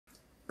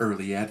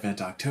Early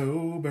Advent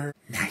October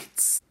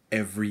nights.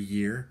 Every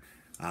year,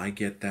 I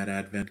get that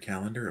Advent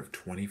calendar of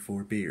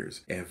 24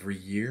 beers. Every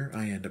year,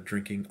 I end up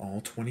drinking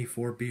all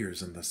 24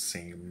 beers in the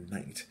same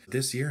night.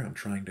 This year, I'm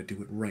trying to do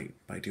it right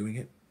by doing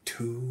it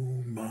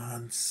 2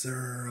 months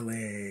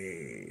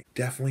early.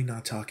 Definitely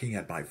not talking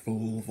at my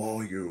full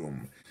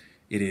volume.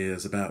 It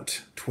is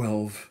about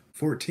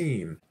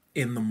 12:14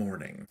 in the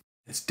morning.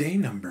 It's day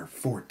number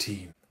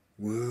 14.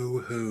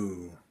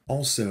 Woo-hoo.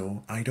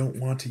 Also, I don't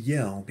want to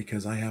yell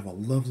because I have a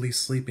lovely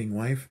sleeping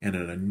wife and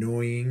an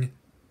annoying,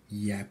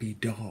 yappy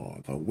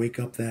dog. If I wake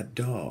up that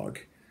dog,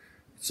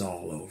 it's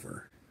all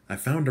over. I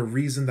found a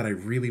reason that I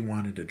really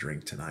wanted to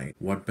drink tonight.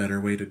 What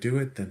better way to do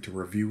it than to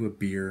review a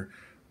beer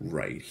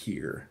right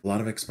here? A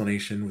lot of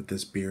explanation with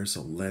this beer,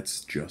 so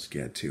let's just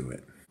get to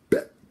it.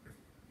 Bam!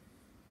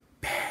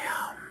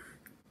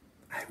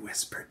 I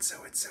whispered,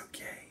 so it's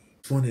okay.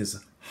 This one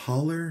is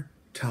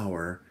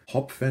Hallertauer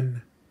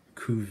Hopfen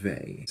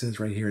Cuvée. It says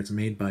right here it's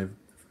made by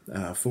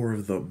 4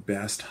 of the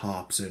best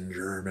hops in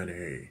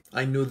Germany.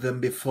 I knew them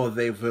before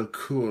they were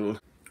cool.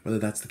 Whether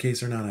that's the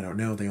case or not, I don't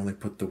know. They only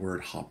put the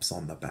word hops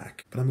on the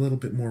back. But I'm a little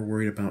bit more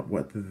worried about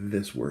what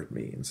this word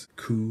means.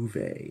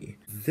 Cuvée.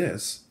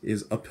 This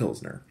is a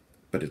Pilsner,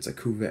 but it's a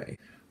cuvée.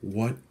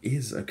 What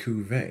is a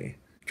cuvée?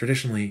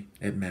 Traditionally,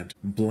 it meant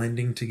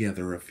blending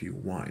together a few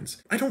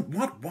wines. I don't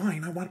want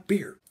wine, I want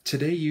beer.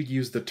 Today you'd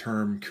use the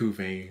term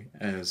cuvée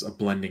as a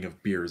blending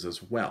of beers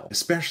as well,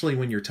 especially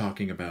when you're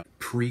talking about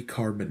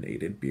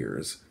pre-carbonated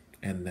beers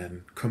and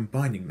then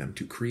combining them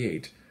to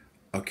create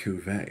a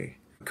cuvée.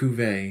 A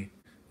cuvée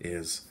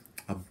is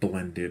a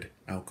blended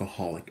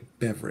alcoholic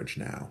beverage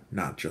now,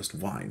 not just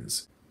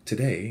wines.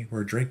 Today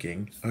we're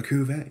drinking a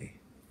cuvée,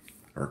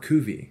 or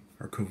cuvée,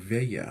 or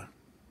cuvée.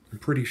 I'm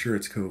pretty sure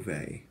it's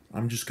cuvée.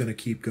 I'm just gonna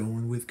keep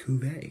going with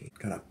cuvée.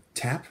 Gonna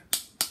tap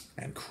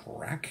and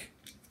crack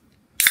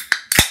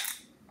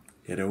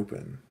it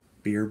open.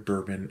 Beer,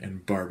 bourbon,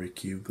 and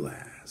barbecue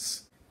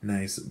glass.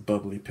 Nice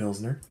bubbly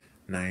Pilsner.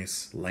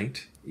 Nice,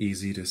 light,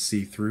 easy to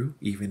see through,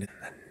 even in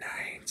the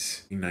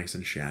night. Nice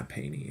and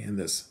champagne-y. And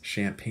this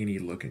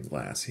champagne-y looking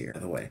glass here. By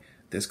the way,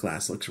 this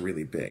glass looks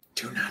really big.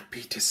 Do not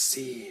be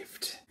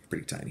deceived.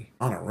 Pretty tiny.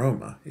 On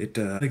aroma, it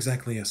not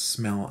exactly a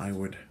smell I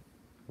would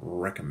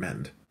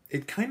recommend.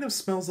 It kind of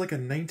smells like a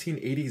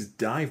 1980s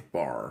dive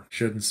bar.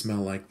 Shouldn't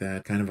smell like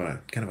that. Kind of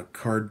a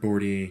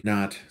cardboardy,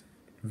 not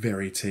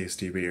very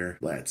tasty beer.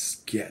 Let's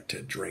get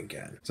to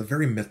drinking. It's a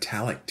very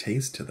metallic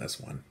taste to this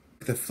one.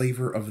 The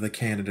flavor of the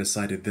can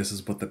decided this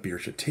is what the beer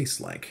should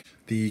taste like.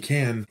 The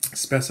can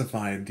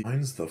specified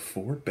the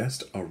 4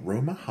 best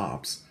aroma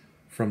hops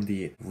from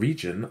the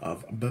region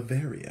of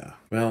Bavaria.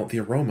 Well, the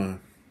aroma,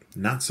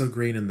 not so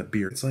great in the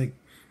beer. It's like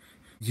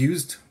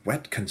used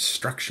wet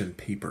construction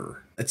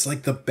paper. It's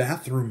like the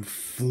bathroom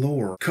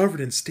floor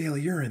covered in stale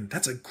urine.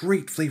 That's a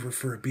great flavor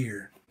for a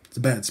beer. It's a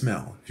bad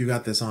smell. If you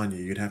got this on you,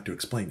 you'd have to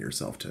explain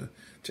yourself to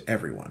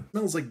everyone. It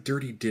smells like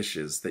dirty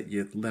dishes that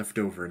you left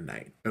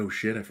overnight. Oh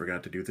shit, I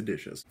forgot to do the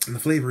dishes. And the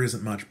flavor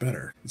isn't much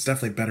better. It's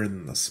definitely better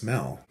than the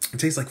smell. It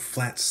tastes like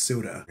flat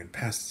soda and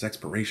past its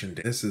expiration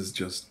date. This is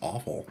just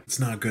awful. It's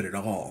not good at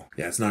all.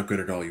 Yeah, it's not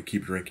good at all. You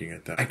keep drinking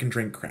it though. I can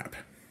drink crap.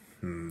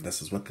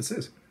 This is what this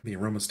is. The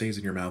aroma stays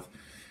in your mouth.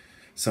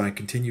 So I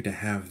continue to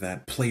have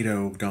that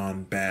Play-Doh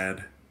gone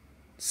bad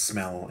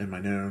smell in my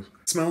nose.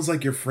 It smells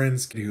like your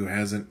friend's who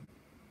hasn't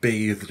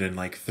bathed in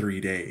like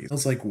 3 days. It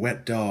smells like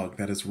wet dog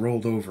that is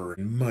rolled over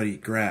in muddy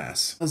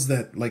grass. It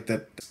smells like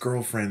that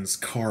girlfriend's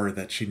car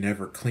that she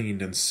never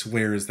cleaned and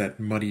swears that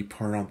muddy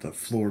part on the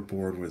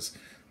floorboard was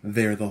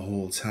there the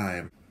whole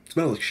time. It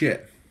smells like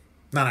shit.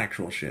 Not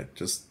actual shit,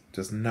 just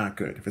not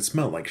good. If it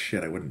smelled like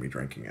shit, I wouldn't be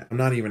drinking it. I'm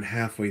not even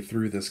halfway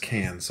through this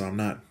can, so I'm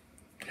not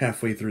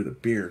halfway through the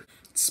beer.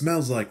 It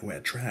smells like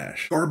wet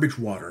trash. Garbage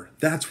water.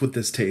 That's what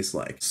this tastes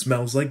like.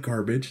 Smells like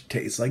garbage,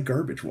 tastes like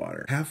garbage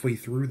water. Halfway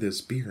through this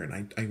beer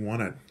and I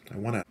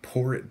wanna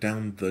pour it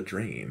down the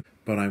drain,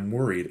 but I'm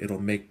worried it'll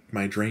make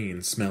my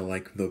drain smell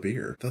like the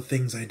beer. The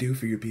things I do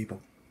for you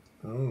people.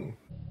 Oh.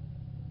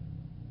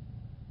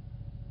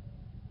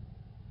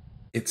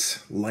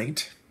 It's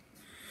light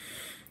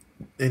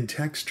in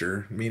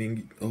texture,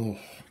 meaning,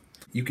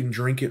 you can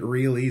drink it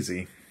real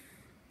easy.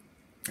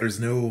 There's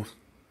no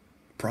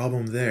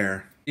problem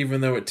there.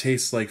 Even though it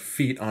tastes like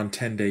feet on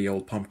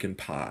 10-day-old pumpkin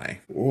pie.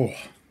 Oh,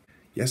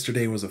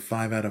 yesterday was a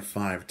 5 out of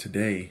 5.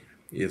 Today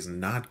is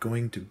not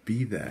going to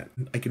be that.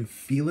 I can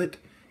feel it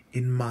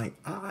in my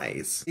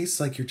eyes. It tastes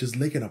like you're just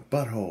licking a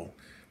butthole,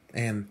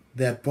 and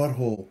that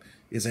butthole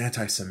is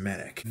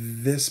anti-Semitic.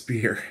 This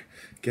beer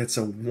gets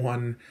a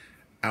 1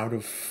 out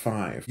of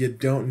 5. You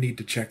don't need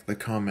to check the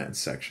comments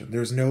section.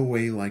 There's no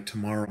way like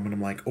tomorrow when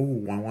I'm like,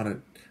 oh, I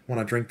want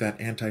to drink that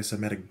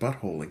anti-Semitic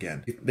butthole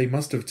again. They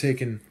must have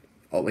taken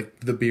like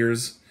the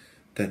beers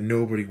that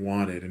nobody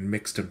wanted and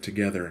mixed them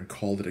together and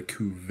called it a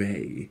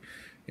cuvée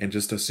and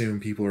just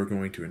assumed people are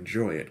going to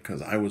enjoy it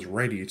because I was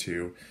ready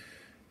to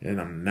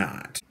and I'm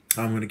not.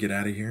 I'm gonna get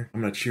out of here.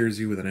 I'm gonna cheers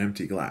you with an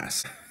empty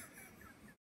glass.